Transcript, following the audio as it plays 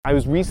I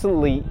was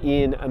recently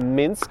in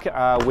Minsk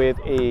with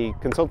a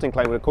consulting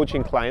client, with a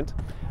coaching client,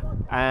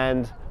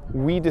 and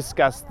we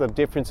discussed the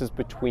differences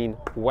between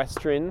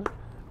Western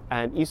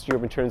and Eastern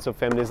Europe in terms of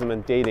feminism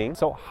and dating.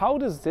 So how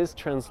does this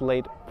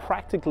translate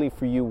practically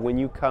for you when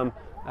you come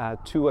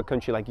to a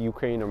country like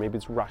Ukraine, or maybe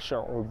it's Russia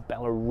or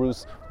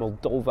Belarus,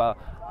 Moldova,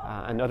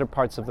 and other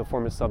parts of the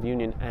former Soviet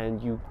Union,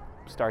 and you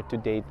start to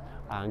date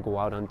and go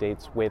out on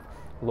dates with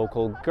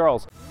local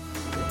girls?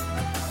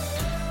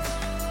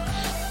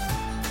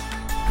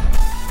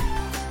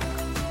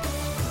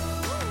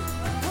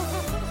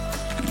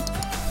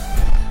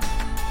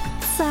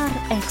 SAR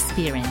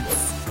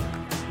Experience.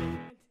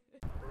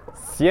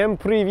 Всем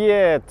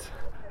привет!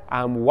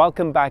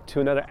 Welcome back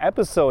to another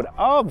episode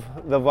of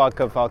the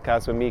Vodka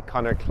Podcast with me,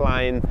 Connor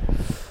Klein.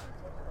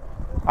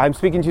 I'm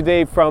speaking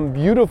today from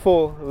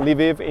beautiful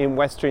Lviv in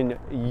western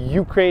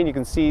Ukraine. You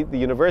can see the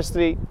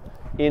university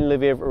in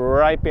Lviv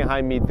right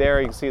behind me there.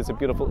 You can see it's a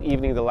beautiful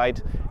evening. The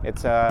light,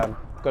 it's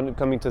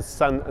coming to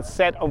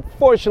sunset.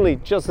 Unfortunately,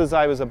 just as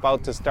I was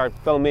about to start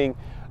filming,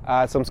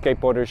 some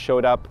skateboarders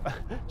showed up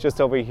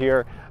just over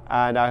here,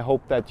 and I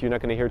hope that you're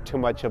not going to hear too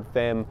much of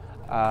them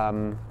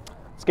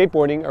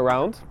skateboarding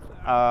around.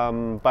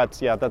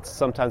 But yeah, that's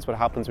sometimes what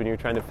happens when you're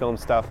trying to film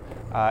stuff.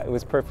 It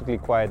was perfectly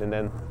quiet, and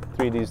then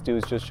three of these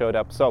dudes just showed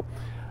up. So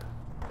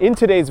in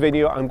today's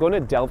video, I'm going to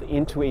delve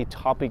into a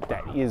topic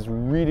that is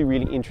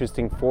really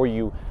interesting for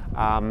you.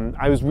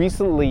 I was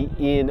recently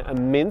in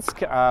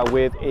Minsk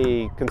with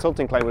a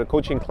consulting client, with a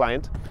coaching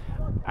client,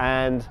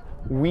 and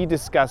we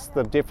discussed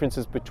the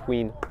differences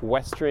between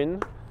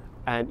Western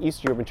and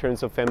Eastern Europe in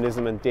terms of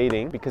feminism and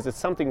dating, because it's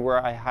something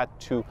where I had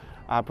to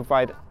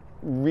provide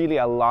really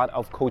a lot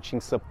of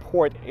coaching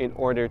support in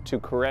order to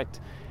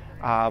correct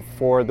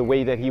for the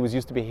way that he was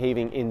used to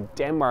behaving in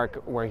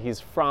Denmark, where he's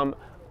from,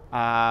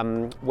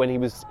 when he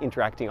was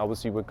interacting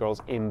obviously with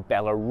girls in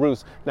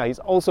Belarus. Now, he's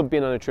also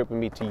been on a trip with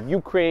me to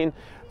Ukraine,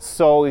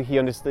 so he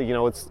understood,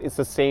 it's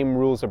the same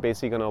rules are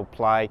basically going to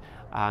apply,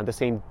 the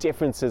same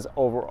differences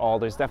overall.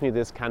 There's definitely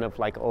this kind of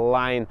like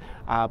line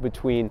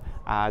between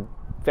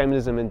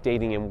feminism and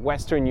dating in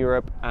Western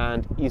Europe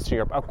and Eastern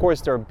Europe. Of course,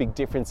 there are big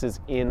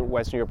differences in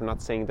Western Europe. I'm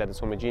not saying that it's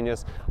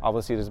homogeneous.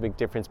 Obviously, there's a big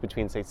difference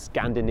between, say,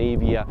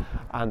 Scandinavia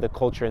and the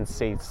culture in,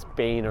 say,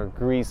 Spain or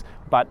Greece.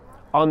 But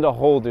on the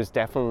whole, there's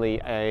definitely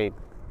a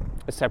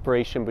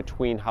separation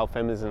between how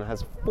feminism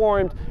has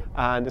formed,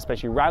 and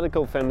especially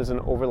radical feminism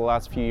over the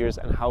last few years,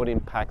 and how it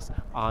impacts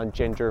on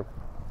gender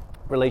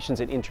relations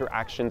and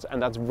interactions. And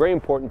that's very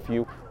important for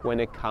you when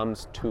it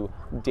comes to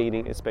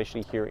dating,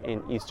 especially here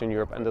in Eastern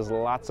Europe. And there's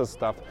lots of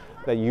stuff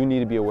that you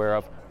need to be aware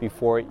of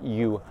before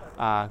you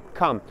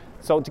come.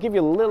 So to give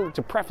you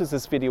to preface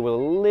this video with a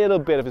little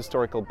bit of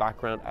historical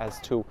background as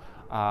to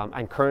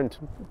and current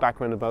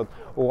background about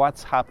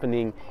what's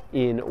happening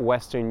in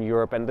Western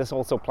Europe, and this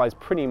also applies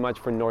pretty much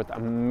for North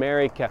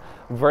America,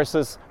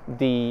 versus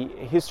the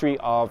history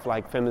of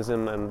like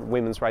feminism and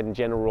women's rights and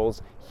gender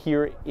roles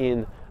here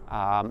in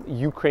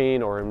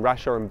Ukraine or in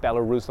Russia or in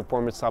Belarus, the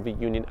former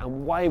Soviet Union,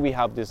 and why we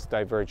have this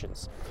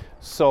divergence.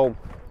 So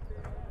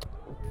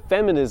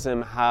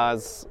feminism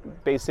has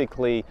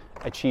basically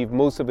achieved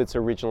most of its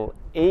original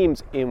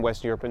aims in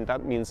Western Europe, and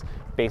that means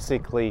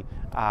basically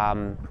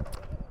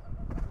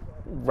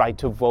right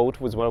to vote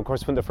was one, of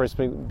course, one of the first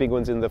big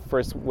ones in the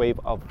first wave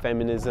of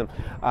feminism.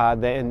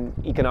 Then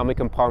economic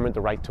empowerment,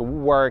 the right to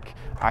work,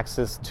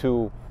 access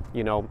to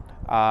female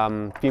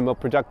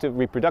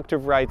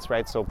reproductive rights,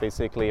 right? So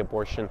basically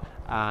abortion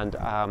and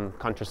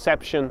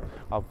contraception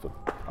of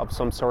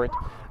some sort.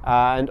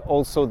 And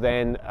also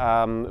then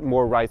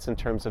more rights in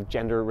terms of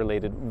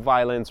gender-related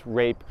violence,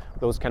 rape,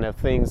 those kind of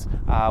things.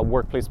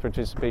 Workplace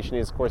participation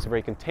is, of course, a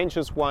very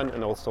contentious one,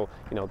 and also,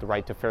 the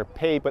right to fair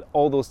pay. But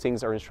all those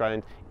things are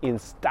enshrined in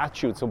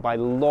statute, so by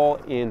law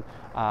in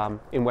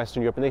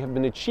Western Europe, and they have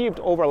been achieved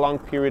over a long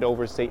period,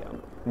 over, say,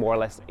 more or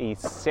less a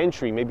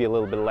century, maybe a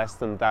little bit less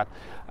than that.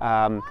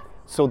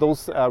 So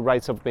those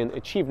rights have been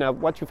achieved. Now,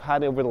 what you've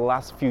had over the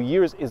last few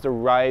years is the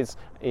rise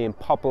in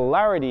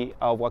popularity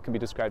of what can be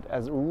described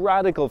as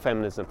radical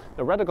feminism.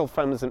 Now, radical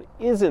feminism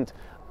isn't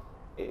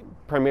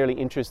primarily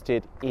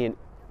interested in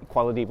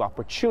equality of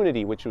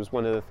opportunity, which was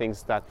one of the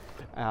things that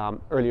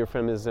earlier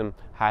feminism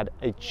had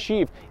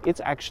achieved.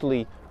 It's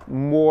actually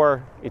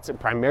it's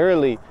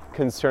primarily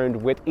concerned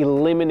with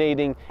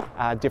eliminating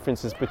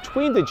differences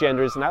between the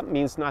genders, and that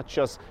means not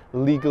just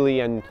legally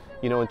and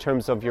in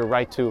terms of your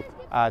right to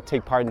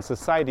take part in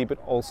society, but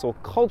also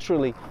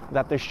culturally,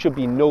 that there should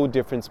be no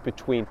difference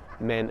between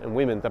men and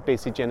women, that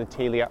basic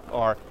genitalia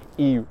are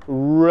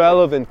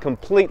irrelevant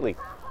completely.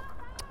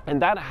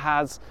 And that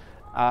has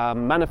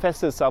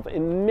manifested itself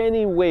in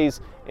many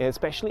ways,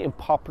 especially in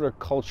popular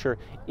culture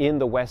in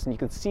the West. And you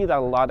can see that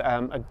a lot.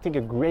 I think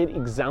a great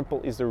example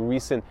is the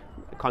recent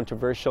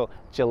controversial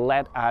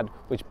Gillette ad,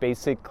 which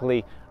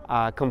basically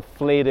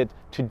conflated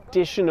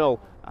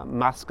traditional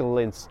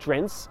masculine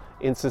strengths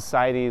in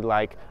society,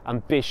 like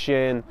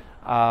ambition,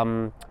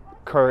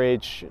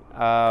 courage,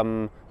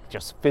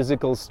 just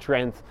physical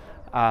strength,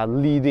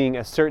 leading,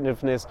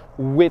 assertiveness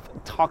with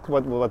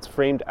what's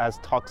framed as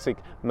toxic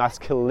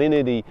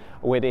masculinity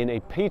within a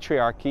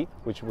patriarchy,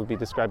 which will be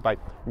described by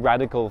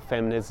radical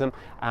feminism.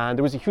 And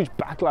there was a huge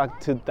backlash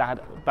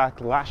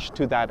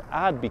to that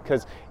ad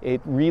because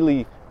it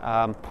really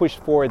pushed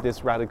forward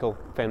this radical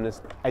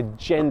feminist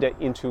agenda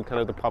into kind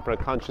of the popular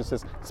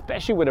consciousness,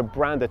 especially with a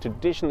brand that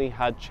traditionally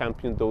had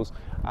championed those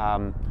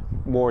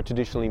more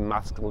traditionally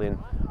masculine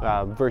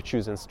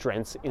virtues and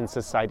strengths in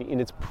society.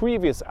 In its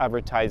previous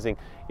advertising,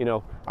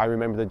 I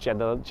remember the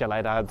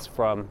Gillette ads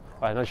from,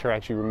 I'm not sure I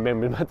actually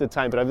remember them at the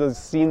time, but I've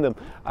just seen them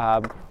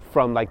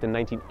from like the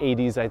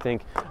 1980s, I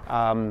think,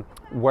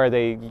 where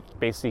they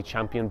basically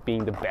championed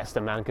being the best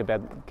a man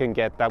can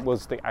get. That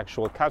was the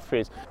actual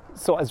catchphrase.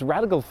 So as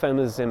radical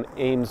feminism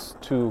aims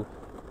to,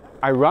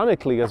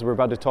 ironically, as we're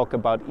about to talk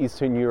about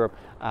Eastern Europe,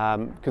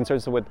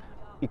 concerns with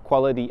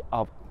equality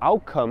of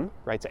outcome,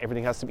 right? So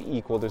everything has to be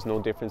equal. There's no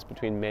difference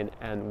between men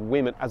and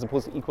women, as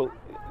opposed to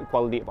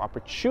equality of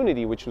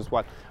opportunity, which was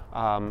what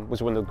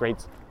was one of the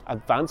great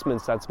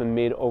advancements that's been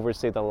made over,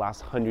 say, the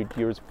last 100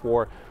 years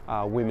for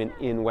women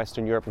in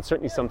Western Europe, and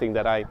certainly something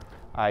that I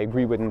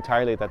agree with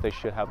entirely, that they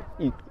should have.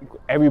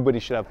 Everybody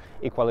should have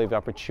equality of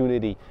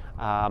opportunity.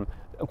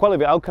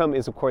 Equality of outcome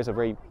is, of course, a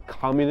very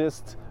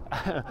communist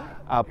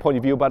point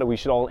of view about it. We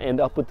should all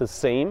end up with the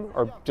same,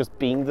 or just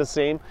being the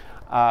same,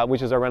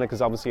 which is ironic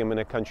because obviously I'm in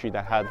a country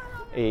that had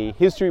a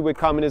history with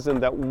communism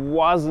that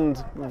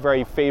wasn't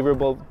very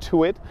favorable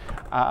to it,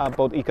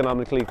 both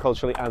economically,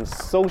 culturally, and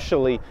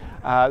socially.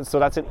 So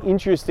that's an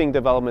interesting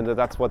development,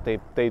 that's what they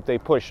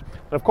push.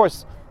 And of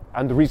course,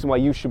 and the reason why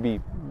you should be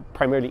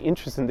primarily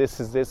interested in this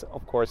is this,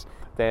 of course,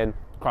 then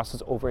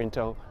crosses over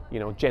into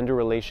gender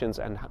relations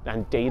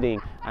and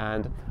dating.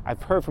 And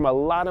I've heard from a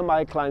lot of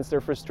my clients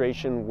their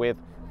frustration with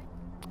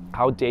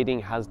how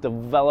dating has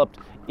developed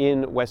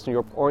in Western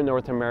Europe or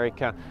North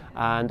America,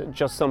 and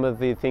just some of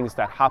the things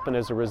that happen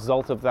as a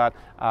result of that.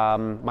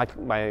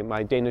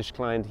 My Danish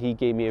client, he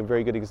gave me a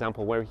very good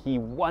example where he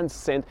once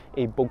sent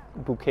a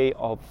bouquet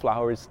of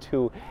flowers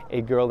to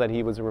a girl that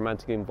he was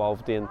romantically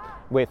involved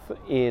with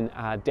in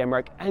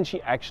Denmark, and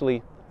she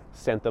actually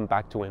sent them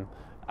back to him.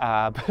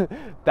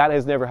 That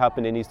has never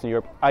happened in Eastern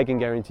Europe. I can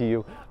guarantee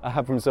you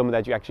from someone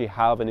that you actually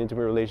have an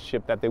intimate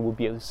relationship that they would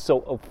be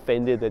so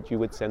offended that you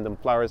would send them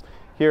flowers.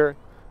 Here,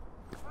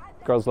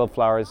 girls love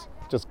flowers.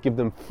 Just give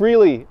them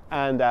freely,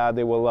 and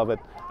they will love it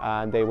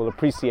and they will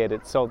appreciate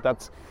it. So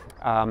that's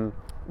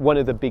one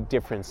of the big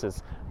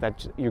differences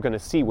that you're going to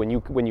see when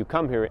you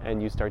come here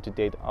and you start to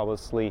date,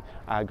 obviously,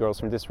 girls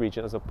from this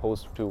region as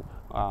opposed to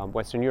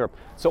Western Europe.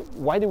 So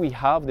why do we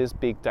have this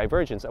big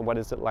divergence, and what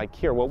is it like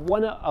here? Well,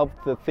 one of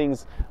the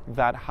things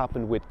that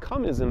happened with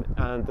communism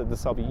and the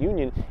Soviet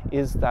Union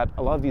is that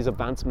a lot of these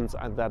advancements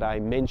that I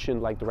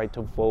mentioned, like the right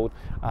to vote,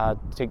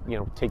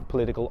 take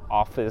political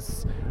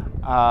office,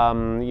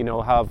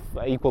 have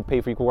equal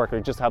pay for equal work, or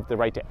just have the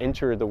right to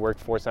enter the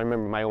workforce. I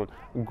remember my own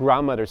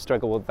grandmother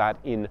struggled with that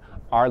in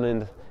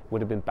Ireland. Would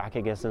have been back,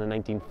 I guess, in the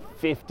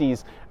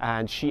 1950s,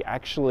 and she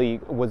actually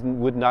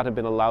would not have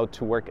been allowed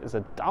to work as a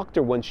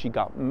doctor when she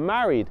got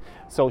married.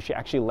 So she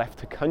actually left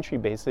the country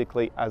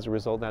basically as a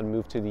result and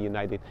moved to the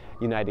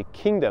United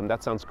Kingdom.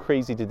 That sounds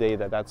crazy today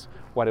that's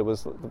what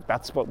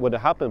would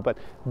have happened, but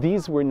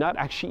these were not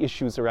actually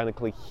issues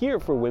ironically here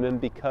for women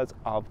because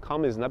of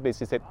communism. That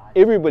basically said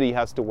everybody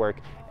has to work,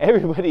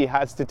 everybody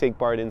has to take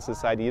part in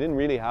society. You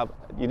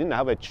didn't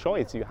have a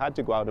choice. You had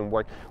to go out and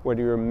work,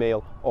 whether you're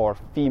male or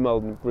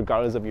female,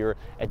 regardless of your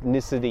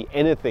ethnicity,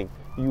 anything,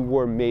 you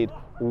were made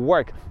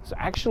work. So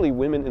actually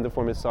women in the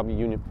former Soviet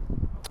Union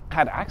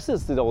had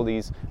access to all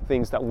these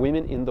things that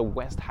women in the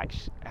West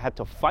had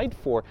to fight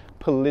for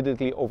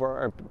politically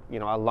over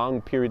a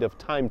long period of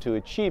time to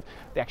achieve.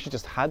 They actually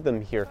just had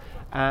them here.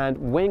 And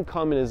when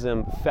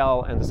communism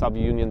fell and the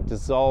Soviet Union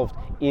dissolved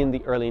in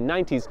the early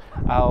 90s,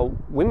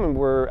 women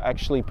were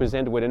actually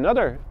presented with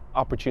another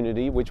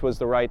opportunity, which was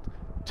the right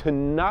to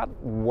not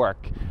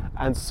work.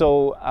 And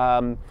so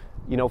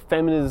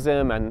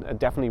feminism, and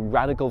definitely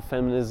radical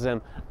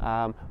feminism,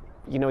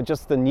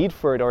 just the need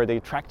for it or the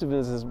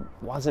attractiveness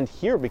wasn't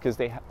here because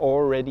they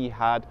already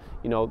had,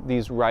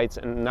 these rights,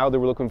 and now they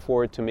were looking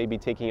forward to maybe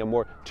taking a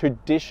more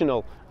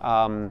traditional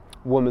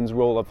woman's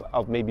role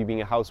of maybe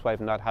being a housewife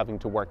and not having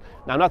to work.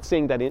 Now, I'm not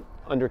saying that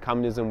under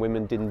communism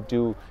women didn't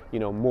do,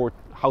 more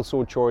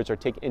household chores or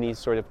take any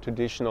sort of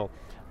traditional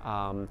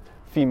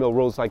female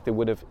roles like that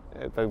would have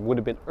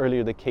been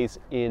earlier the case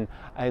in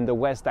the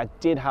West.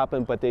 That did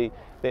happen, but they,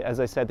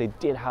 as I said, they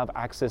did have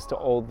access to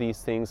all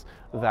these things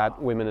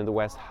that women in the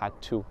West had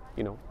to,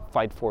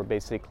 fight for,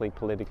 basically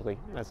politically,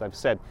 as I've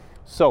said.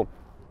 So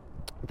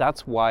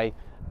that's why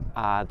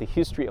the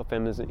history of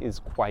feminism is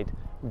quite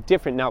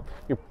different. Now,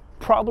 you're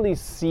probably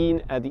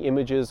seen the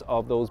images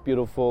of those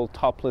beautiful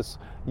topless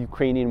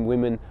Ukrainian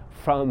women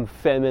from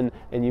Femin,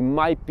 and you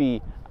might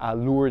be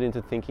lured into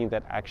thinking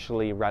that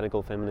actually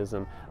radical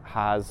feminism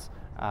has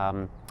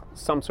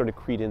some sort of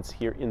credence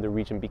here in the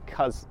region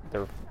because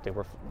they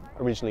were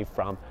originally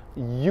from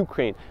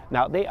Ukraine.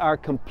 Now, they are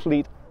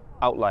complete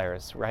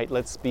outliers, right?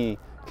 Let's be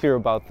clear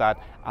about that.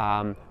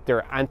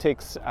 Their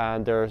antics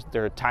and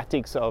their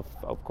tactics of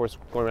course,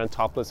 going around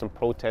topless and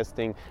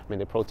protesting. I mean,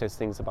 they protest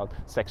things about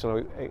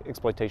sexual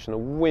exploitation of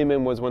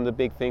women was one of the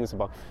big things.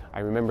 I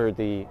remember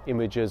the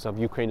images of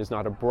Ukraine is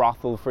not a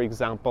brothel, for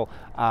example.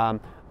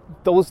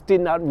 Those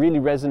did not really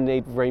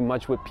resonate very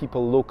much with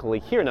people locally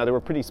here. Now, they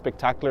were pretty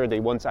spectacular. They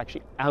once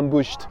actually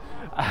ambushed,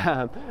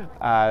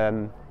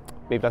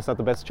 maybe that's not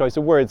the best choice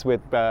of words,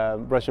 with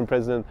Russian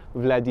President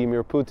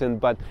Vladimir Putin,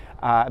 but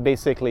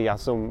basically,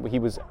 so he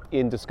was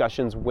in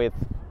discussions with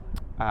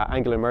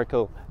Angela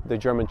Merkel, the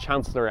German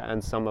Chancellor,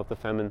 and some of the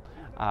feminine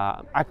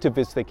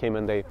activists. They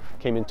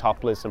came in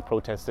topless and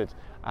protested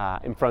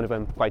in front of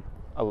him, quite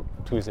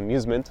to his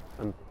amusement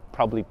and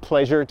probably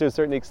pleasure to a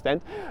certain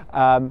extent.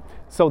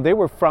 So they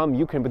were from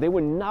Ukraine, but they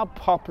were not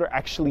popular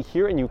actually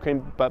here in Ukraine.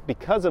 But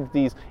because of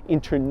these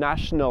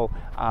international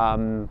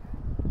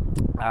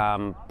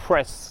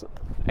press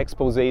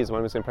exposés, when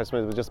I was saying press,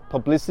 it was just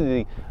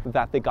publicity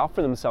that they got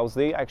for themselves,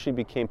 they actually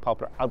became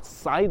popular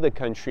outside the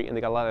country, and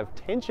they got a lot of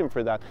attention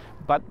for that.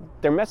 But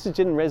their message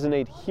didn't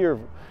resonate here,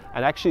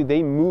 and actually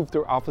they moved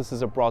their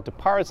offices abroad to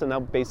Paris, and now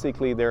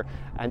basically they're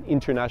an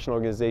international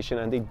organization,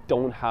 and they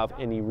don't have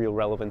any real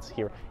relevance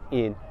here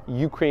in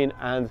Ukraine,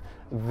 and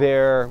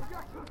their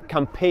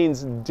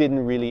campaigns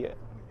didn't really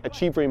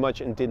achieve very much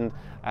and didn't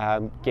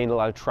gain a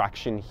lot of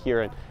traction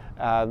here. And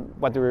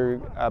what they were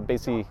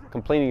basically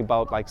complaining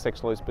about, like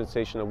sexual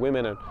exploitation of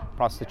women and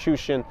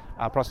prostitution.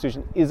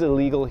 Prostitution is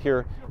illegal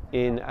here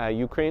in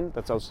Ukraine.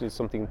 That's also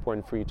something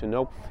important for you to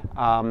know.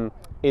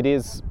 It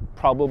is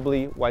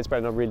probably widespread.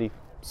 I'm not really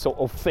so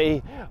au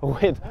fait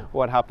with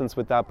what happens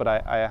with that, but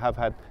I have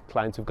had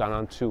clients who've gone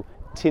on to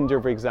Tinder,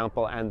 for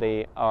example, and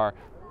they are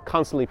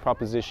constantly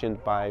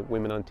propositioned by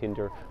women on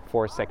Tinder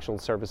for sexual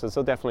services.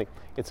 So definitely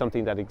it's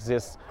something that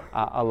exists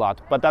a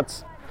lot. But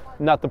that's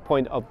not the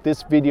point of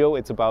this video.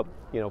 It's about,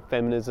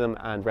 feminism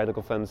and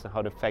radical feminism, how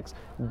it affects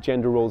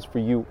gender roles for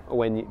you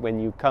when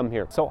you come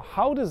here. So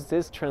how does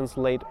this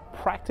translate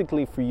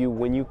practically for you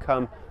when you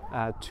come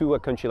to a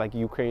country like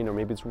Ukraine, or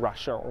maybe it's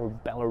Russia or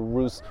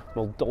Belarus,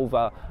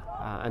 Moldova,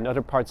 and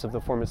other parts of the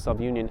former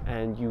Soviet Union,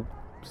 and you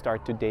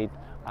start to date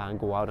and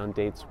go out on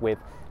dates with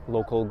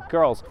local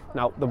girls?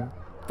 Now, the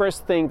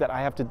first thing that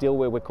I have to deal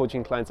with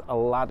coaching clients a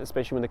lot,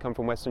 especially when they come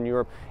from Western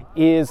Europe,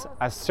 is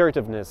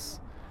assertiveness.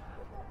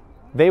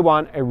 They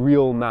want a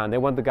real man. They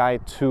want the guy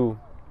to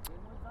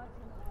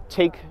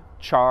take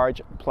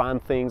charge, plan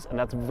things, and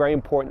that's very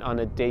important on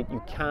a date. You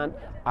can't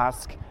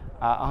ask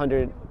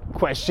 100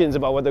 questions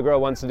about what the girl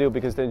wants to do,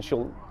 because then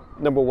she'll,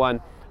 number one,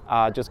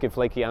 just give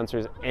flaky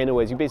answers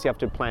anyways. You basically have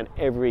to plan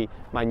every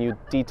minute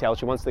detail.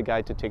 She wants the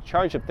guy to take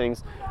charge of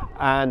things,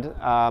 and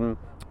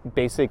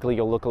basically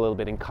you'll look a little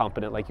bit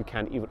incompetent, like you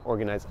can't even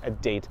organize a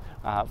date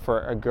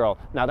for a girl.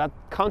 Now that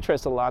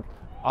contrasts a lot,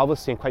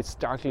 obviously, and quite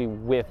starkly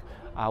with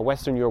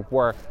Western Europe,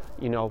 where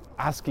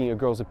asking a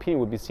girl's opinion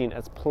would be seen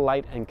as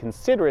polite and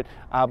considerate,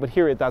 but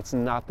here that's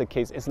not the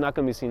case. It's not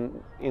going to be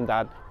seen in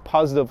that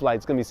positive light.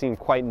 It's going to be seen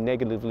quite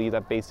negatively,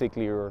 that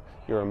basically you're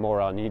a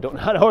moron, you don't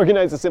know how to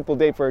organize a simple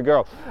date for a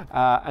girl,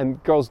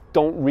 and girls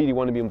don't really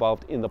want to be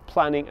involved in the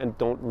planning and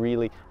don't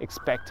really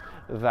expect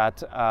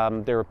that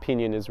their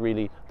opinion is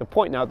really the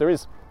point. Now, there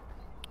is,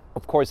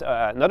 of course,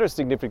 another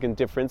significant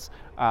difference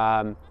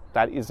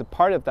that is a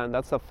part of that, and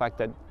that's the fact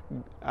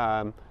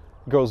that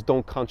girls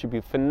don't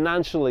contribute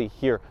financially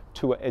here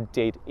to a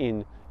date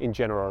in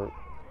general,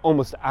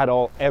 almost at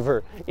all,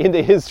 ever in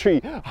the history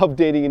of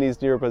dating in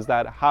Eastern Europe has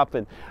that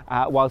happened.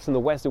 Whilst in the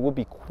West, it would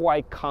be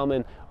quite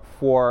common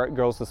for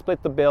girls to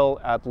split the bill,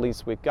 at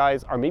least with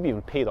guys, or maybe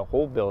even pay the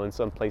whole bill in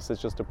some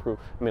places, just to prove,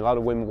 a lot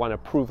of women want to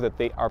prove that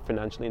they are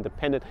financially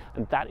independent,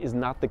 and that is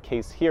not the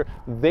case here.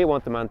 They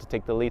want the man to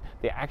take the lead.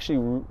 They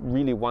actually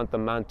really want the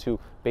man to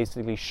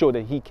basically show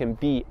that he can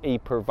be a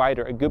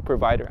provider, a good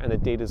provider, and a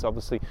date is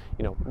obviously,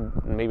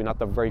 maybe not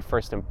the very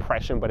first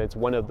impression, but it's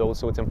one of those.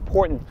 So it's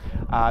important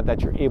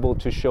that you're able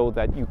to show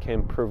that you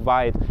can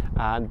provide,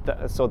 and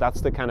so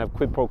that's the kind of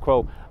quid pro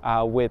quo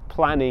with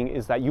planning,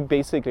 is that you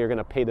basically are going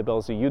to pay the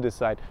bill, so you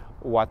decide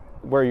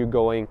where you're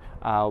going,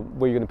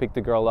 where you're going to pick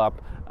the girl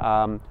up,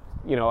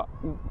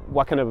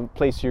 what kind of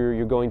place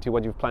you're going to,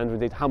 what you've planned for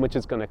the date, how much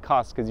it's going to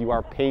cost, because you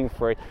are paying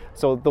for it.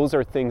 So those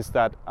are things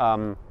that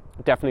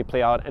definitely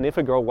play out. And if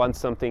a girl wants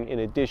something in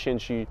addition,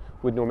 she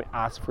would normally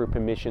ask for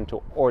permission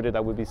to order.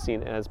 That would be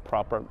seen as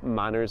proper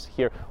manners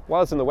here.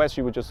 Whilst in the West,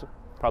 she would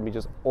probably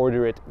just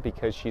order it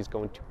because she's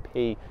going to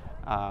pay,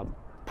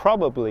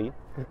 probably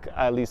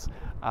at least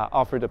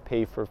offer to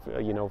pay for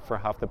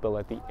half the bill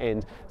at the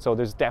end. So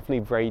there's definitely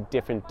very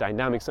different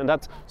dynamics, and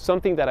that's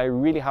something that I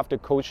really have to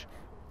coach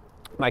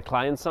my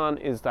clients on,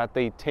 is that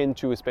they tend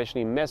to,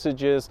 especially in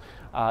messages,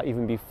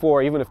 even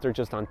if they're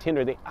just on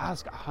Tinder, they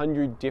ask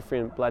 100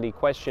 different bloody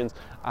questions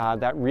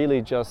that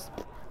really just,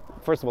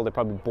 first of all, they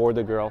probably bore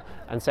the girl,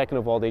 and second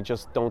of all, they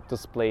just don't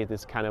display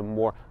this kind of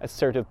more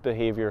assertive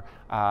behavior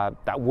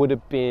that would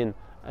have been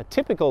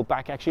typical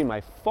back actually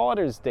my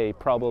father's day,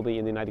 probably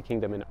in the United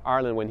Kingdom, in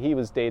Ireland, when he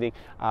was dating.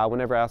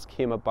 Whenever I asked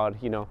him about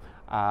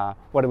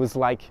what it was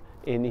like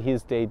in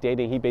his day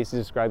dating. He basically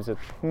describes it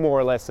more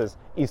or less as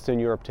Eastern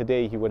Europe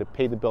today. He would have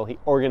paid the bill, he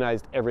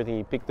organized everything,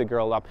 he picked the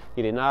girl up,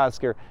 he didn't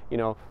ask her,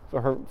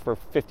 for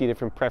 50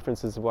 different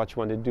preferences of what you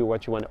want to do,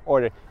 what you want to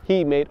order.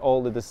 He made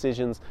all the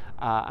decisions,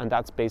 and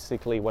that's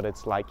basically what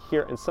it's like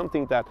here, and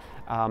something that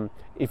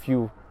if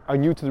you are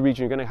new to the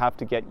region, you're going to have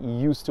to get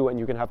used to it, and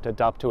you're going to have to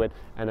adapt to it.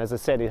 And as I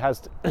said,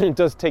 it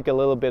does take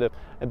a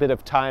bit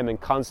of time and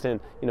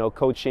constant,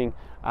 coaching,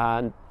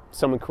 and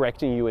someone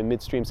correcting you in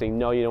midstream saying,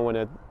 no, you don't want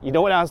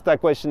to ask that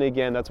question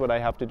again. That's what I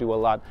have to do a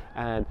lot.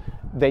 And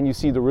then you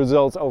see the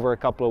results over a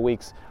couple of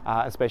weeks,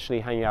 especially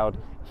hanging out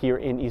here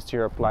in East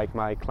Europe like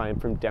my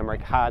client from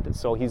Denmark had.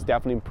 So he's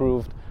definitely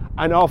improved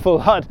an awful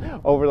lot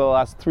over the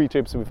last 3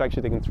 trips. We've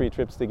actually taken 3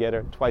 trips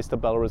together, twice to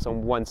Belarus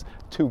and once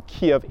to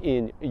Kiev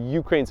in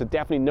Ukraine. So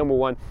definitely number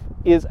one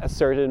is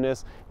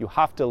assertiveness. You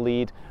have to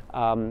lead.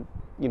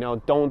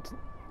 Don't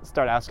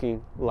start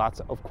asking lots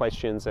of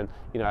questions and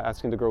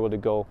asking the girl where to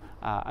go.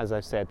 As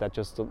I've said, that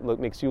just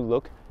makes you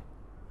look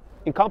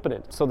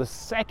incompetent. So the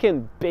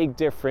second big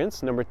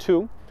difference, number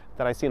 2,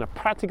 that I see on a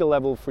practical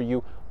level for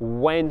you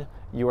when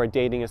you are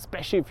dating,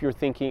 especially if you're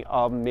thinking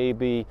of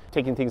maybe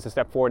taking things a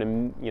step forward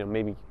and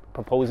maybe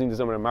proposing to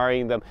someone or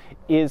marrying them,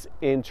 is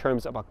in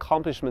terms of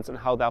accomplishments and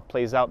how that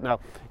plays out. Now,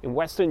 in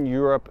Western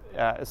Europe,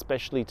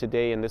 especially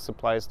today, and this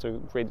applies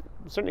to a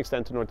certain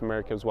extent to North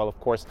America as well, of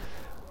course,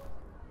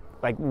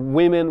 like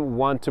women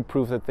want to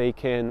prove that they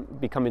can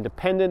become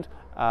independent,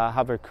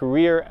 have a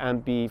career,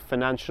 and be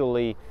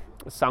financially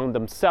sound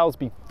themselves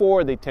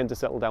before they tend to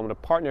settle down with a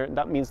partner. And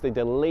that means they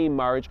delay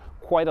marriage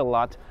quite a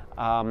lot.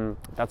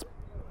 That's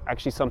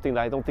actually something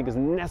that I don't think is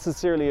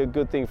necessarily a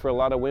good thing for a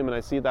lot of women. I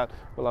see that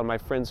with a lot of my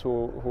friends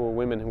who are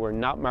women who are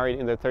not married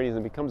in their 30s, and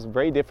it becomes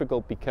very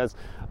difficult because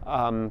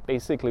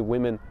basically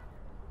women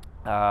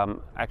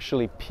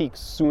actually peak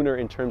sooner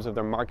in terms of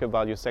their market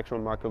value, sexual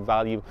market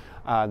value,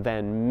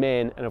 than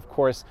men. And of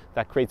course,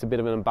 that creates a bit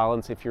of an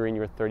imbalance if you're in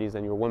your 30s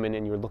and you're a woman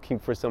and you're looking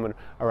for someone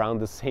around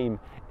the same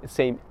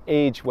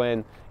age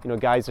when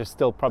guys are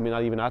still probably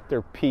not even at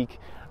their peak.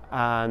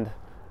 And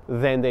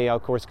then they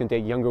of course can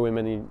date younger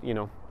women,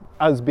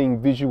 as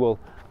being visual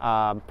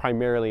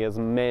primarily as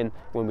men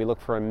when we look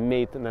for a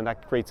mate, and then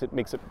that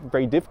makes it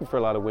very difficult for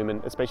a lot of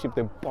women, especially if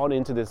they've bought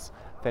into this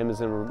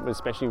feminism,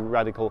 especially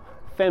radical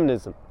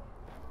feminism.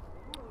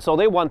 So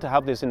they want to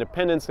have this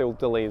independence. They will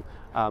delay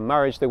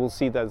marriage. They will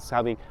see that as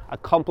having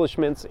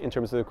accomplishments in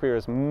terms of their career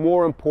is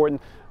more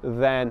important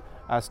than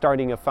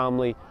starting a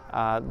family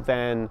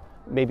than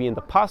maybe in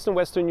the past in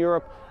Western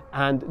Europe,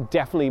 and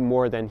definitely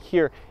more than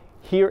here.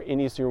 Here in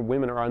Eastern Europe,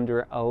 women are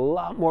under a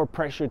lot more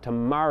pressure to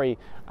marry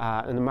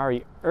and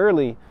marry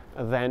early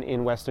than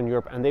in Western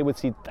Europe, and they would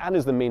see that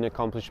as the main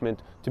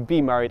accomplishment, to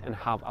be married and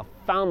have a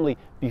family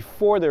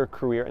before their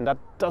career. And that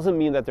doesn't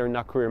mean that they're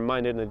not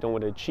career-minded and they don't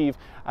want to achieve.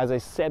 As I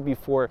said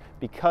before,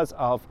 because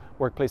of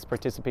workplace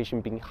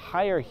participation being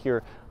higher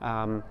here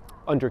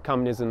under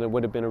communism than it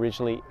would have been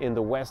originally in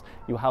the West,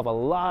 you have a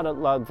lot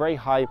very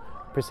high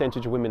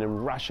percentage of women in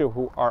Russia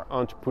who are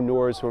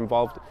entrepreneurs, who are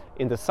involved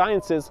in the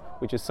sciences,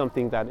 which is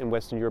something that in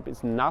Western Europe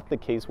is not the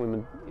case.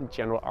 Women in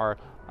general are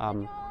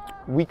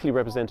weakly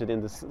represented in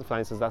the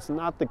sciences. That's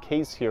not the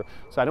case here.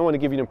 So I don't want to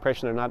give you the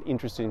impression they're not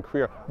interested in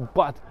career,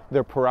 but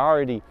their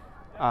priority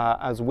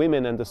as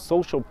women and the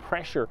social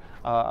pressure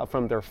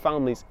from their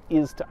families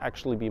is to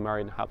actually be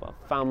married and have a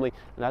family.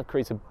 And that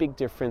creates a big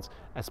difference,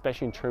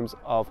 especially in terms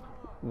of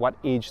what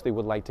age they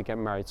would like to get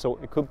married. So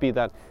it could be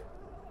that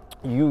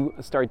you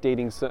start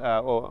dating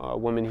a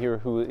woman here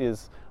who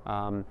is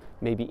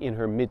maybe in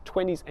her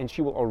mid-20s, and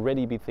she will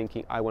already be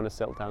thinking, I want to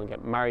settle down and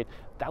get married.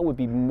 That would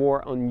be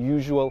more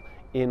unusual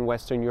in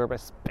Western Europe,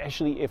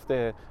 especially if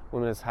the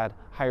woman has had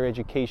higher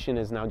education,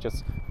 is now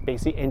just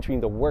basically entering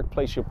the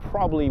workplace. She'll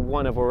probably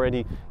want to have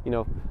already,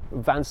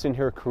 advanced in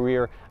her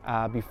career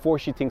before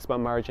she thinks about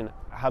marriage and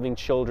having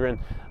children,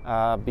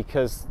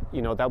 because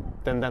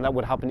that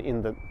would happen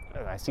in the.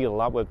 I see a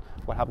lot with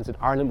what happens in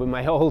Ireland with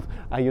my old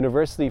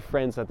university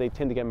friends, that they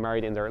tend to get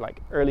married in their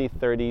early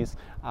 30s,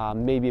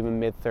 maybe even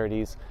mid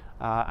 30s.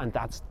 And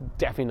that's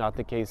definitely not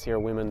the case here.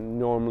 Women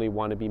normally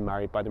want to be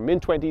married by their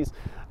mid-20s.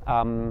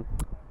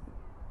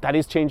 That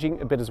is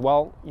changing a bit as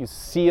well. You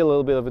see a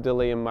little bit of a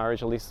delay in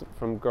marriage, at least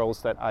from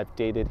girls that I've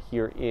dated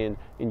here in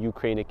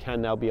Ukraine. It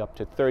can now be up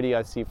to 30,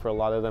 I see, for a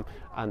lot of them,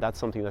 and that's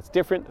something that's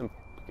different. And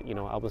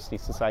obviously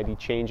society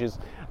changes,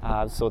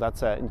 so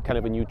that's kind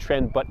of a new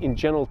trend. But in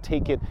general,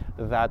 take it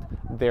that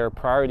their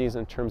priorities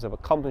in terms of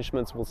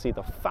accomplishments will see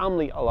the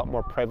family a lot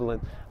more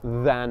prevalent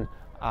than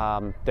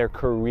their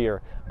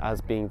career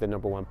as being the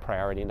number one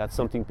priority. And that's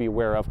something to be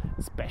aware of,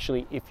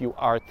 especially if you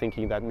are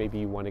thinking that maybe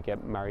you want to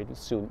get married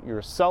soon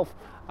yourself.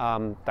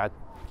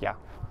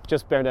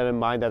 Just bear that in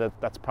mind, that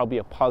that's probably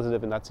a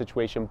positive in that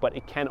situation, but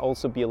it can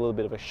also be a little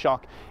bit of a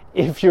shock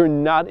if you're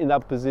not in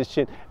that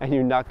position and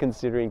you're not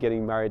considering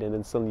getting married, and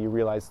then suddenly you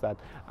realize that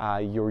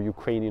your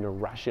Ukrainian or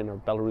Russian or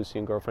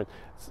Belarusian girlfriend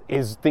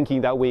is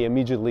thinking that way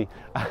immediately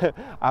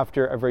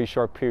after a very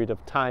short period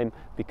of time,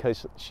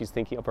 because she's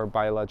thinking of her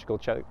biological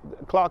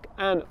clock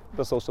and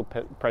the social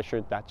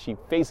pressure that she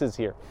faces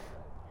here.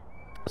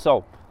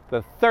 So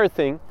the third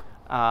thing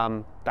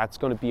that's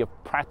going to be a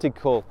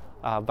practical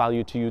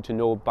value to you to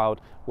know about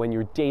when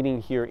you're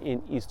dating here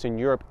in Eastern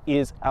Europe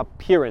is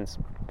appearance.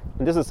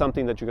 And this is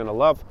something that you're going to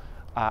love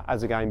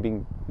as a guy, and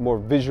being more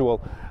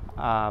visual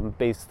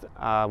based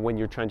when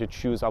you're trying to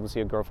choose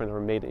obviously a girlfriend or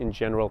a mate in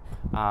general.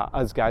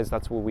 As guys,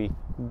 that's what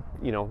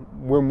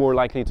we're more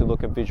likely to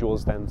look at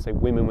visuals than say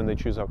women when they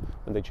choose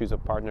a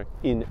partner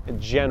in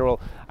general.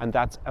 And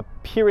that's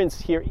appearance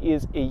here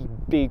is a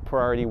big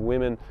priority.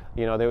 Women,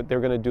 they're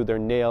going to do their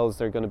nails,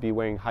 they're going to be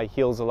wearing high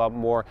heels a lot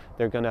more,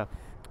 they're going to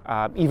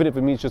even if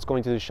it means just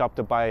going to the shop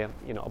to buy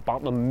a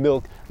bottle of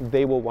milk,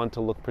 they will want to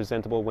look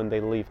presentable when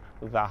they leave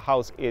the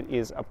house. It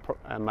is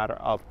a matter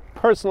of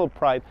personal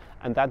pride,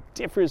 and that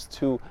differs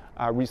to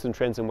recent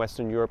trends in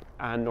Western Europe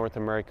and North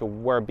America,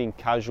 where being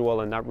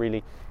casual and not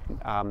really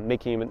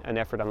making an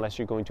effort unless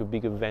you're going to a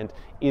big event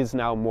is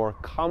now more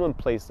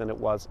commonplace than it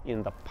was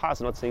in the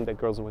past. I'm not saying that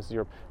girls in Western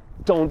Europe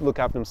don't look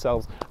after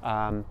themselves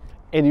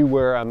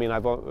anywhere. I mean, I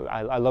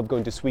love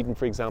going to Sweden,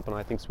 for example, and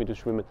I think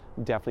Swedish women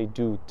definitely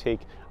do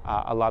take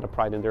a lot of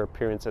pride in their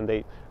appearance, and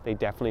they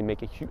definitely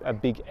make a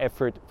big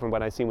effort from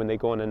what I see when they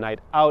go on a night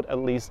out, at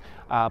least.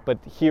 But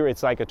here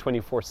it's like a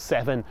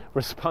 24/7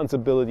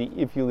 responsibility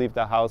if you leave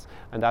the house,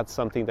 and that's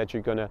something that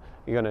you're gonna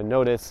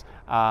notice.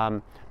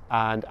 And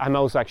I'm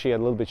also actually a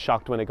little bit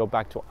shocked when I go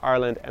back to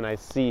Ireland and I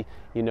see,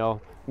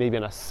 maybe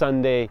on a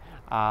Sunday,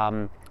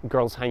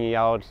 girls hanging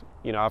out,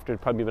 after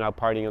probably been out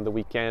partying on the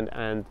weekend,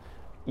 and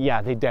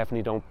yeah, they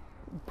definitely don't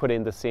put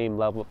in the same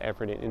level of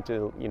effort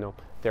into,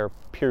 their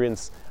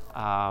appearance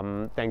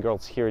than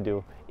girls here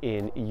do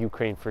in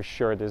Ukraine, for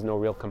sure. There's no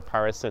real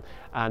comparison,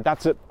 and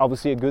that's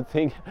obviously a good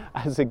thing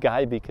as a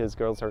guy, because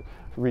girls are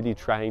really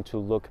trying to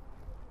look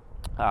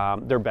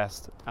their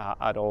best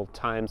at all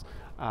times.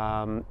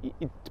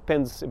 It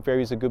depends, it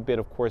varies a good bit,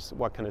 of course,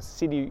 what kind of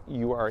city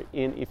you are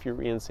in. If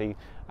you're in, say,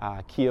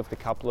 Kiev, the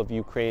capital of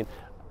Ukraine,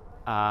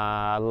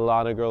 a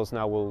lot of girls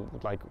now will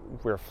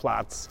wear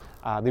flats.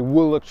 They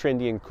will look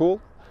trendy and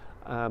cool,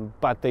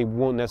 but they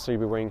won't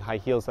necessarily be wearing high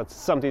heels. That's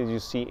something that you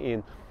see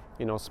in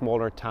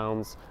smaller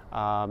towns,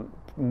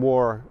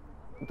 more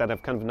that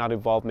have kind of not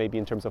evolved maybe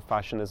in terms of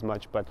fashion as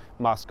much, but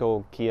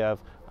Moscow, Kiev,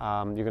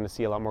 you're going to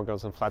see a lot more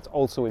girls in flats.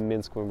 Also in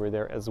Minsk when we're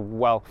there as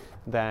well,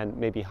 than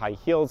maybe high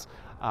heels,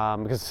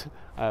 because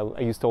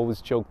I used to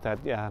always joke that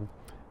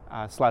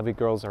Slavic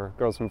girls, or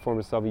girls from the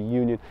former Soviet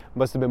Union,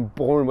 must have been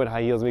born with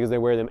high heels because they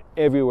wear them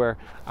everywhere,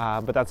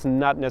 but that's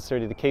not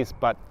necessarily the case.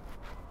 But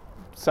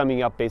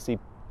summing up, basically,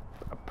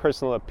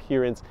 personal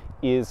appearance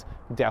is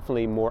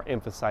definitely more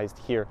emphasized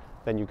here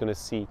than you're going to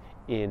see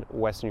in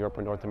Western Europe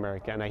or North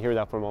America. And I hear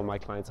that from all my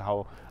clients,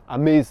 how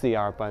amazed they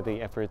are by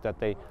the effort that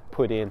they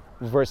put in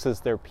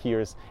versus their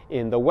peers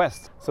in the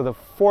West. So the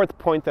fourth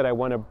point that I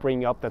want to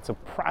bring up that's a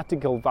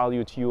practical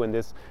value to you in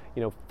this,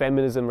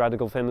 feminism,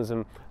 radical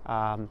feminism,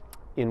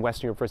 in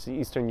Western Europe versus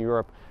Eastern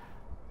Europe,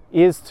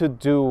 is to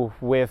do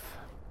with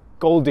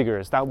gold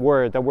diggers. That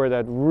word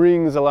that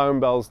rings alarm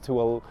bells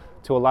to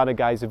a lot of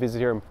guys who visit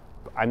here.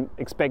 I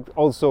expect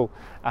also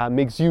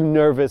makes you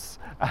nervous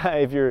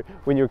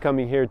when you're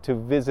coming here to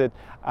visit.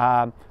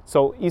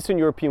 So Eastern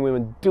European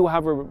women do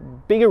have a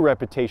bigger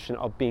reputation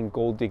of being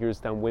gold diggers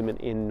than women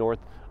in North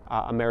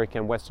America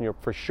and Western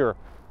Europe, for sure.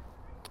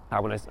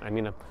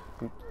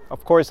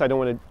 Of course, I don't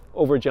want to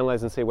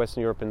overgeneralize and say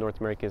Western Europe and North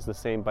America is the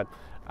same, but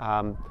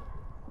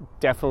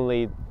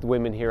definitely the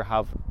women here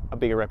have a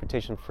bigger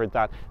reputation for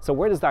that. So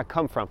where does that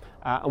come from?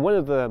 And one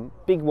of the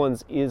big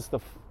ones is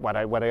what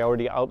I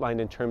already outlined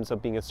in terms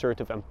of being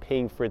assertive and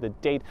paying for the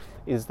date,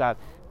 is that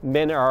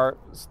men are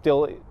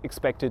still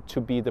expected to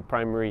be the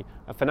primary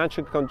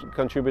financial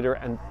contributor,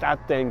 and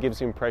that then gives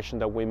the impression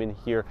that women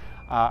here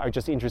are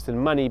just interested in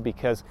money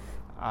because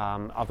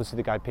obviously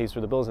the guy pays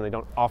for the bills and they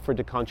don't offer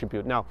to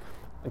contribute. Now,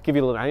 I'll give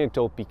you a little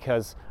anecdote,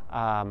 because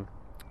I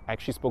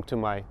actually spoke to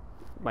my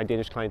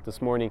Danish client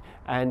this morning,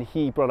 and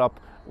he brought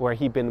up where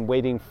he'd been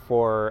waiting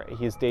for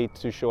his date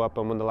to show up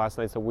on one of the last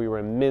nights that we were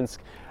in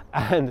Minsk,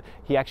 and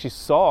he actually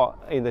saw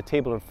in the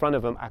table in front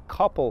of him a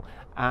couple,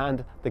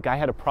 and the guy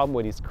had a problem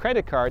with his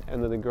credit card,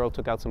 and then the girl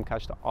took out some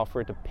cash to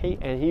offer to pay,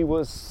 and he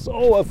was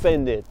so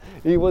offended.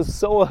 He was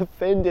so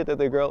offended that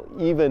the girl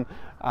even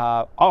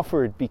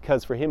offered,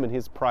 because for him and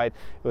his pride,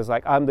 it was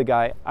like, I'm the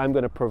guy, I'm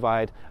going to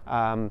provide,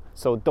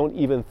 so don't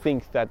even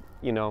think that,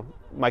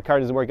 my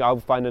card isn't working, I'll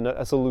find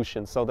a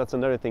solution. So that's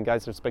another thing,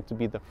 guys are expected to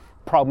be the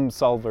problem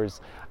solvers.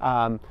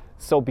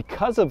 So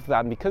because of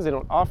that, and because they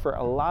don't offer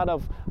a lot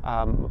of,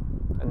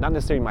 not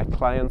necessarily my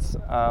clients,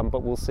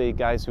 but we'll say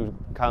guys who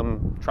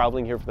come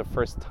traveling here for the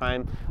first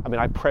time. I mean,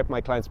 I prep my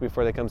clients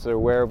before they come, so they're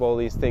aware of all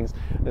these things.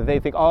 They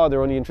think, oh,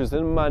 they're only interested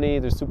in money,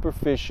 they're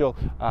superficial,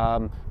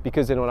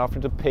 because they don't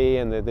offer to pay,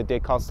 and the day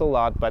costs a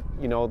lot. But,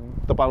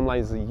 the bottom line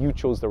is that you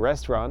chose the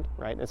restaurant,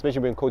 right?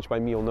 Especially being coached by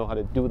me, you'll know how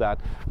to do that,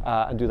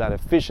 and do that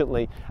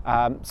efficiently.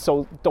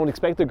 So don't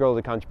expect the girl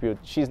to contribute.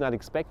 She's not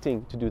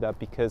expecting to do that,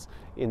 because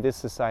in this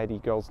society,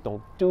 girls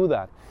don't do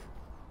that.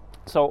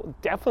 So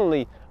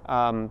definitely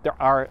there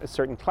are a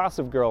certain class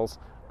of girls,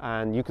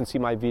 and you can see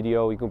my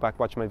video, you can go back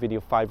watch my video,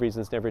 5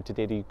 reasons never to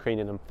date a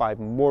Ukrainian and 5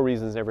 more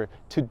reasons never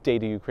to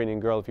date a Ukrainian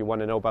girl, if you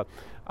want to know about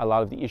a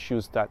lot of the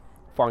issues that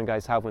foreign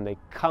guys have when they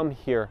come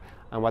here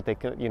and what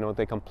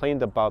they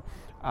complained about.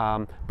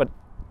 But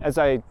as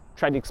I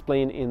tried to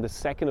explain in the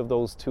second of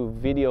those 2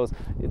 videos,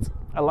 it's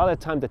a lot of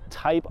time the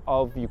type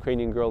of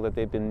Ukrainian girl that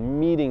they've been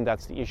meeting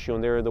that's the issue,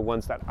 and they're the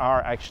ones that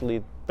are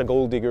actually the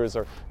gold diggers,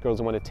 or girls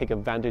who want to take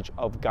advantage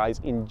of guys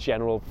in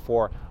general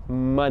for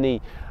money.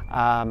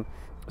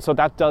 So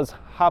that does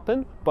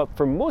happen, but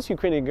for most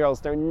Ukrainian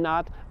girls, they're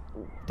not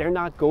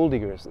gold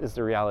diggers, is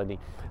the reality.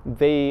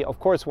 They, of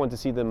course, want to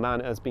see the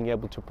man as being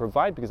able to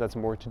provide, because that's a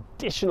more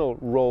traditional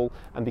role,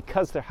 and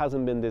because there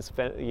hasn't been this,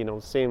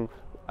 same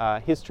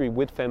history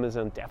with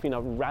feminism, definitely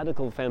not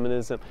radical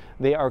feminism,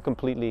 they are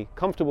completely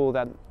comfortable with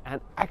that,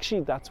 and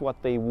actually that's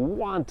what they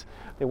want.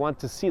 They want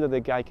to see that the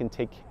guy can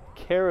take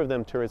care of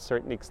them to a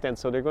certain extent,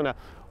 so they're going to,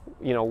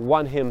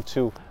 want him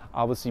to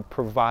obviously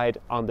provide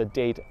on the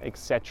date,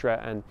 etc.,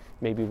 and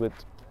maybe with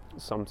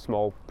some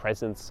small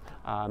presents,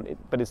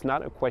 but it's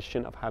not a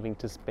question of having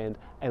to spend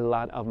a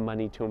lot of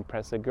money to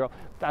impress a girl.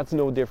 That's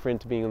no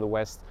different to being in the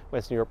Western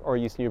Europe or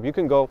Eastern Europe. You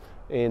can go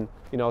in,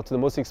 to the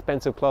most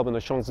expensive club in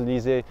the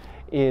Champs-Élysées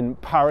in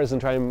Paris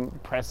and try and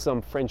impress some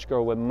French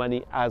girl with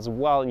money as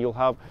well, and you'll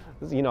have,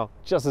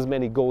 just as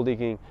many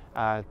gold-digging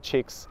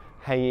chicks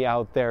hanging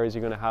out there as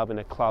you're going to have in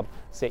a club,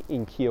 say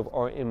in Kiev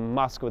or in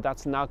Moscow.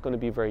 That's not going to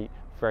be very,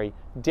 very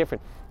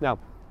different. Now,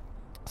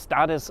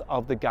 status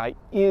of the guy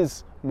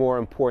is more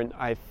important,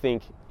 I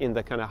think, in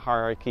the kind of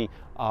hierarchy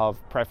of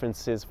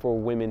preferences for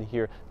women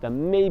here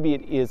than maybe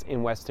it is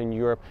in Western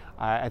Europe.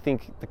 I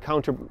think the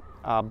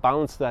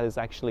counterbalance to that is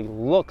actually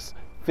looks,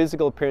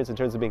 physical appearance in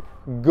terms of being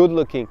good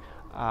looking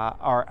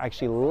are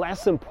actually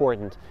less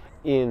important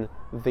in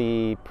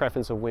the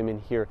preference of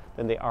women here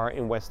than they are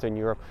in Western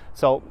Europe.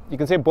 So you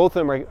can say both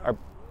of them are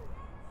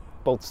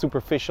both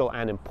superficial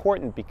and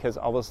important, because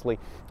obviously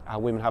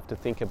women have to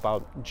think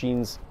about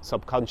genes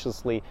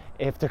subconsciously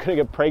if they're going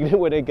to get pregnant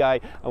with a guy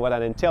and what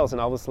that entails, and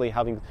obviously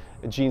having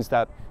genes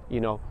that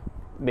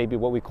maybe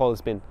what we call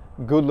has been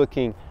good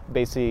looking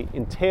basically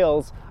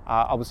entails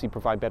obviously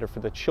provide better for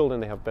the children.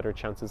 They have better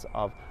chances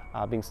of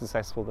being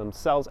successful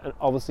themselves, and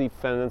obviously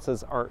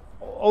finances are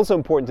also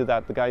important to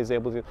that. The guy is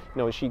able to,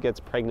 if she gets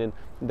pregnant,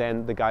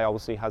 then the guy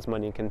obviously has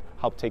money and can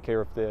help take care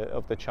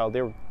of the child.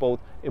 They're both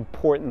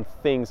important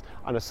things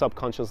on a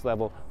subconscious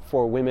level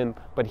for women,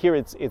 but here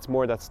it's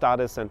more that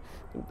status, and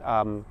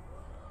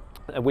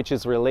which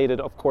is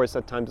related, of course,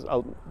 at times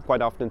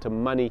quite often to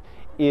money,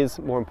 is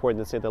more important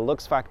than, say, the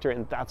looks factor,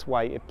 and that's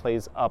why it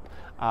plays up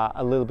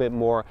a little bit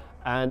more.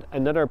 And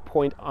another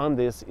point on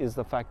this is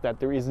the fact that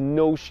there is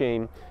no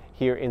shame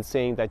here in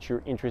saying that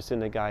you're interested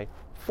in a guy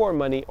for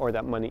money, or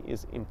that money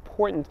is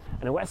important.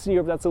 And in Western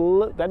Europe,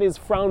 that is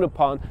frowned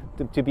upon,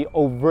 to be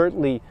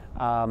overtly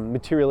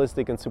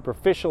materialistic and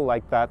superficial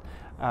like that.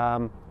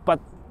 But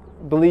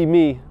believe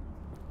me,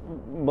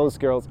 most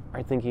girls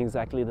are thinking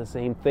exactly the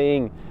same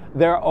thing.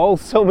 They're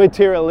also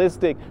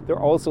materialistic. They're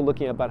also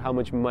looking about how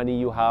much money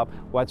you have,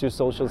 what's your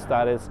social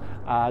status.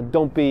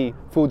 Don't be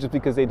fooled just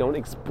because they don't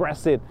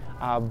express it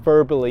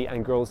verbally,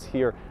 and girls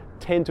here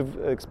tend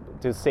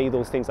to say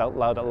those things out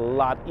loud a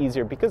lot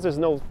easier because there's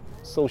no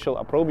social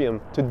opprobrium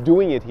to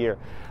doing it here.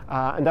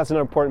 And that's an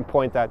important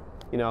point, that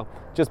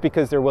just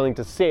because they're willing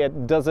to say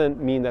it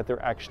doesn't mean that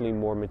they're actually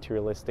more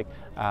materialistic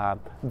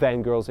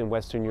than girls in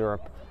Western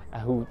Europe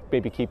who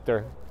maybe keep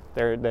their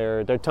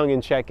tongue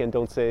in check and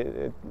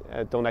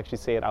don't actually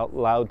say it out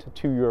loud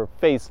to your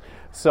face.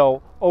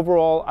 So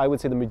overall, I would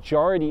say the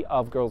majority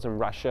of girls in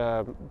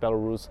Russia,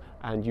 Belarus,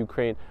 and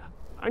Ukraine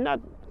are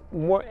not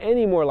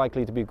any more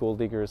likely to be gold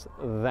diggers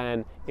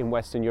than in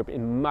Western Europe,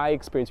 in my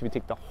experience, if you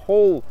take the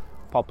whole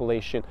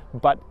population.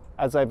 But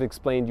as I've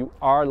explained, you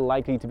are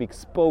likely to be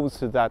exposed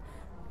to that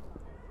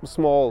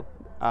small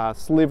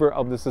sliver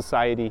of the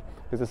society,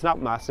 because it's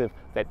not massive,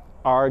 that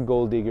are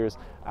gold diggers.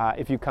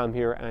 If you come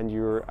here and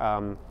you're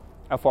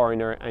a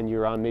foreigner and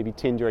you're on maybe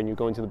Tinder and you're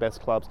going to the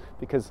best clubs,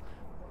 because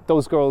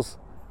those girls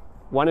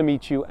want to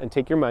meet you and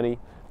take your money,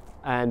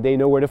 and they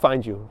know where to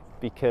find you,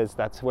 because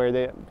that's where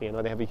they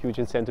have a huge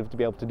incentive to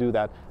be able to do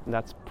that. And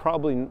that's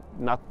probably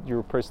not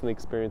your personal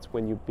experience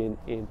when you've been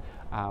in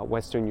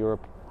Western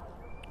Europe,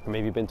 or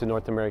maybe been to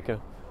North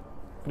America.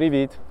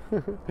 Привет.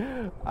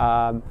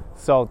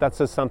 So that's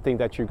just something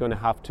that you're going to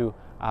have to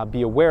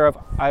be aware of.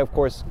 I, of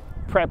course,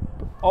 prep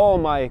all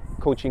my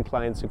coaching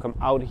clients who come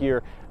out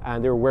here,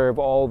 and they're aware of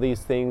all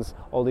these things,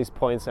 all these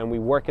points, and we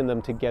work in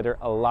them together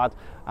a lot.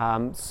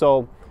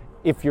 So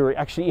if you're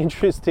actually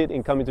interested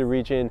in coming to the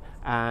region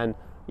and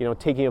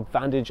taking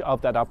advantage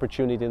of that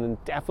opportunity, then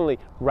definitely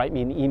write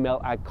me an email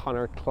at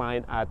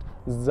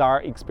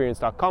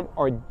connorklein@czarexperience.com,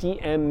 or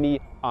DM me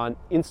on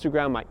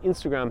Instagram. My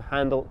Instagram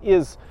handle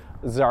is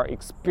Czar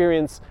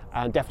Experience,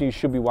 and definitely you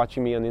should be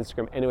watching me on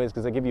Instagram anyways,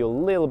 because I give you a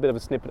little bit of a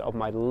snippet of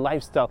my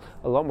lifestyle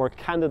a lot more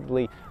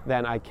candidly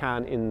than I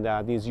can in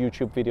these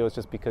YouTube videos,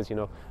 just because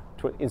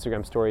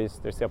Instagram stories,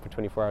 they're set up for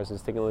 24 hours,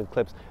 just taking little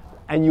clips.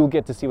 and you'll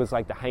get to see what it's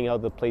like to hang out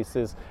at the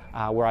places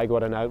where I go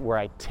out and out, where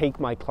I take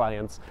my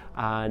clients,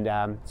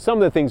 and some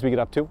of the things we get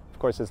up to. Of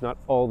course, it's not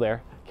all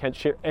there. Can't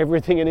share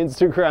everything on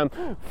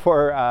Instagram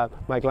for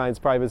my clients'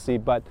 privacy,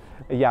 but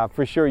yeah,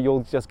 for sure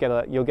you'll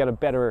get a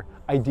better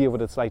idea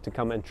what it's like to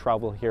come and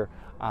travel here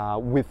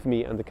with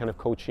me and the kind of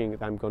coaching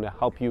that I'm going to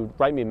help you.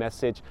 Write me a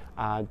message.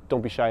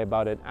 Don't be shy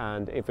about it,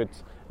 and if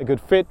it's a good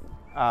fit,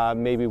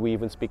 maybe we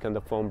even speak on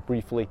the phone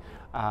briefly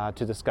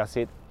to discuss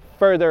it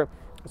further.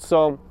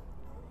 So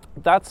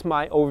that's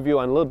my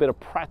overview and a little bit of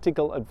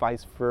practical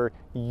advice for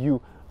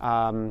you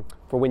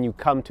for when you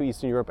come to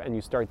Eastern Europe and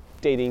you start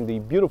dating the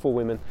beautiful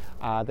women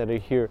that are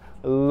here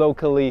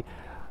locally.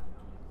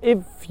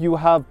 If you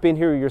have been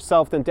here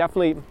yourself, then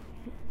definitely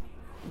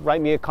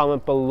write me a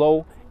comment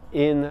below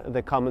in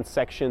the comment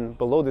section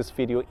below this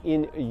video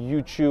in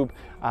YouTube.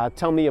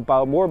 Tell me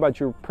more about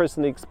your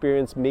personal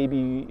experience.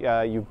 Maybe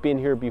you've been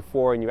here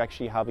before and you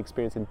actually have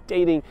experience in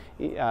dating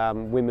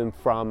women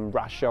from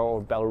Russia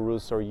or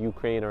Belarus or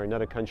Ukraine or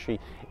another country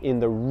in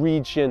the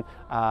region,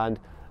 and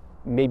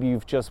maybe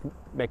you've just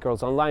met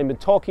girls online, been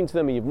talking to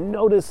them, and you've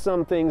noticed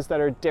some things that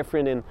are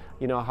different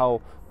in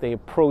how they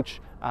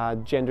approach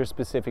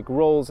gender-specific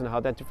roles and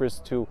how that differs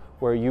to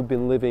where you've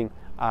been living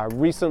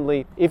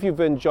recently. If you've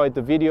enjoyed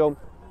the video,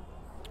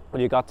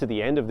 when you got to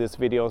the end of this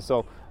video,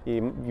 so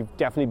you've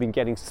definitely been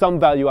getting some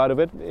value out of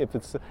it. If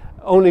it's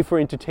only for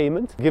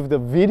entertainment, give the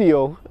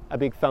video a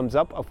big thumbs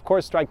up. Of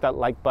course, strike that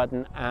like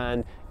button,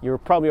 and you're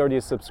probably already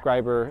a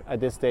subscriber at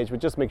this stage, but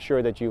just make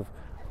sure that you've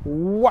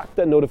whack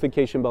that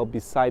notification bell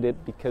beside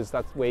it, because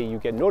that's the way you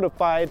get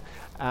notified,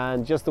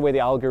 and just the way the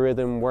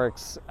algorithm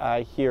works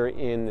here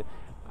in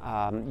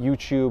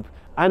YouTube.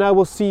 And I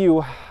will see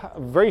you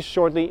very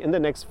shortly in the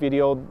next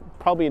video,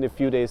 probably in a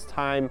few days'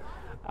 time.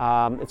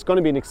 It's going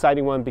to be an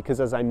exciting one because,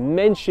 as I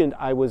mentioned,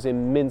 I was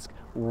in Minsk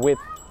with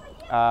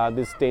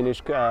this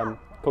Danish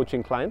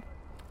coaching client,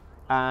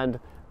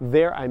 and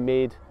there I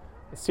made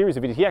a series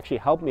of videos. He actually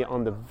helped me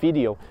on the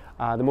video,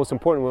 the most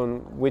important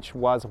one, which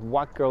was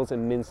what girls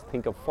in Minsk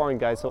think of foreign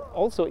guys. So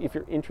also, if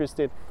you're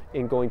interested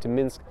in going to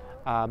Minsk,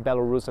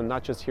 Belarus, and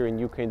not just here in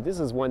Ukraine, this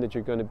is one that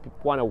you're going to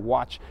want to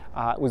watch.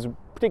 It was a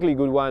particularly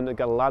good one. I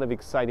got a lot of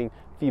exciting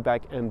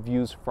feedback and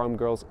views from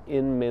girls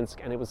in Minsk,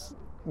 and it was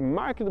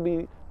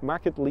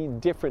markedly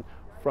different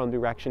from the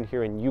reaction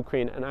here in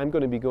Ukraine. And I'm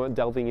going to be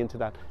delving into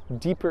that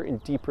deeper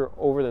and deeper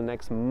over the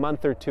next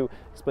month or two,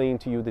 explaining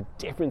to you the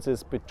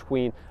differences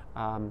between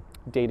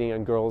dating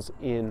and girls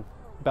in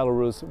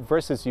Belarus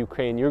versus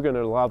Ukraine. You're going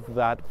to love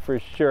that for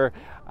sure.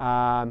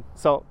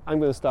 So I'm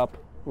going to stop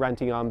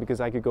ranting on because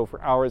I could go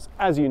for hours,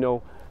 as you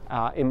know,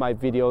 in my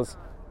videos.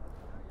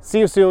 See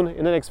you soon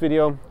in the next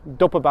video.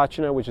 Do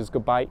побачення, which is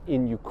goodbye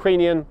in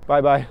Ukrainian.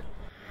 Bye bye.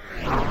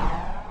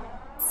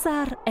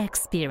 SAR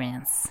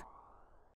Experience.